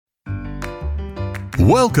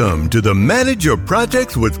Welcome to the Manage Your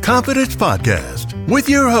Projects with Confidence podcast with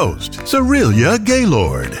your host, Cerilia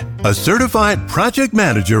Gaylord, a certified project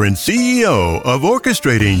manager and CEO of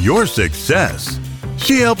Orchestrating Your Success.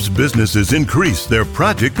 She helps businesses increase their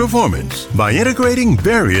project performance by integrating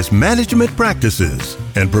various management practices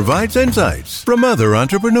and provides insights from other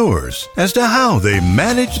entrepreneurs as to how they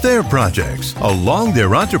manage their projects along their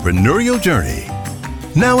entrepreneurial journey.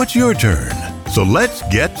 Now it's your turn, so let's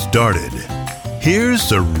get started. Here's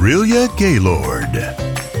Cerilia Gaylord.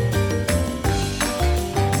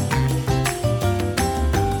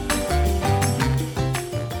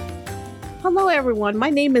 Hello, everyone. My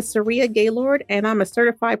name is Cerilia Gaylord, and I'm a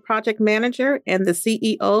certified project manager and the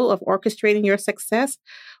CEO of Orchestrating Your Success,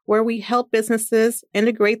 where we help businesses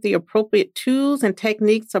integrate the appropriate tools and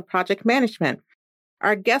techniques of project management.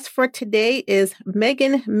 Our guest for today is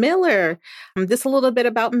Megan Miller. Just a little bit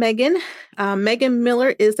about Megan. Megan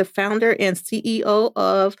Miller is the founder and CEO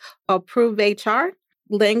of Approve HR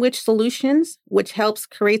Language Solutions, which helps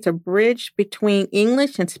create a bridge between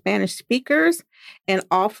English and Spanish speakers and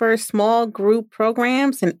offers small group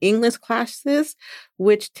programs and English classes,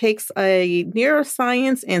 which takes a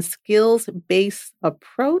neuroscience and skills-based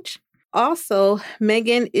approach. Also,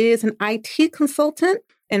 Megan is an IT consultant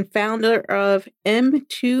and founder of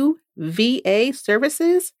M2VA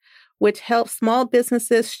Services, which helps small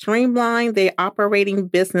businesses streamline their operating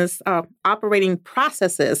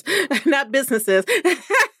processes, not businesses.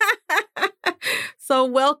 So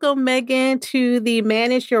welcome, Megan, to the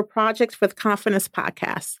Manage Your Projects with Confidence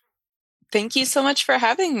podcast. Thank you so much for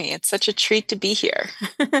having me. It's such a treat to be here.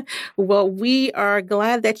 Well, we are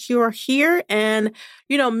glad that you are here. And,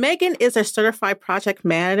 Megan is a certified project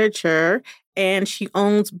manager and she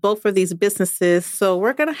owns both of these businesses. So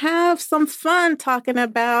we're going to have some fun talking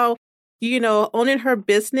about, owning her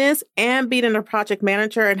business and being a project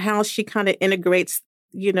manager and how she kind of integrates,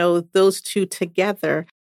 those two together.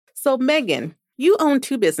 So Megan, you own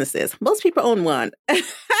two businesses. Most people own one.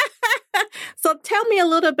 So tell me a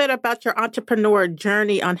little bit about your entrepreneur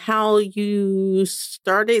journey on how you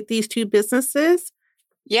started these two businesses.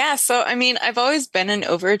 Yeah. So, I've always been an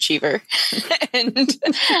overachiever and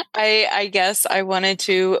I guess I wanted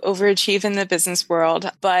to overachieve in the business world,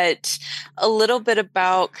 but a little bit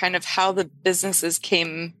about kind of how the businesses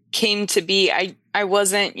came to be. I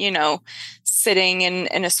wasn't, sitting in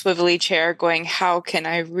a swivelly chair going, how can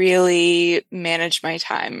I really manage my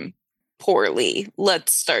time poorly?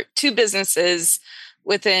 Let's start two businesses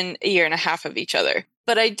within a year and a half of each other.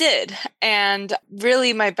 But I did. And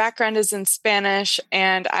really, my background is in Spanish,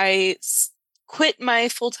 and I quit my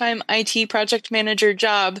full-time IT project manager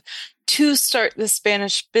job to start the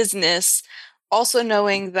Spanish business, also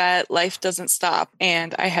knowing that life doesn't stop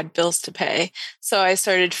and I had bills to pay. So I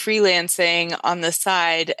started freelancing on the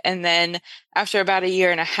side. And then after about a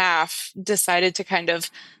year and a half, decided to kind of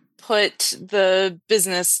put the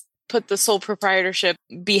sole proprietorship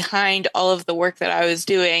behind all of the work that I was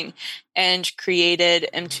doing and created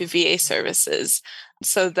M2VA Services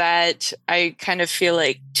so that I kind of feel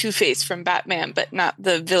like Two-Face from Batman, but not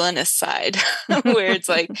the villainous side, where it's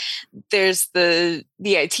like there's the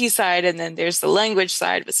IT side and then there's the language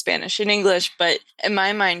side with Spanish and English. But in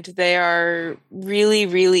my mind, they are really,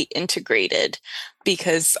 really integrated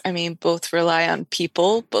because, both rely on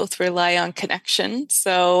people, both rely on connection.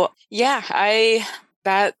 So yeah,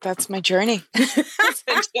 that's my journey.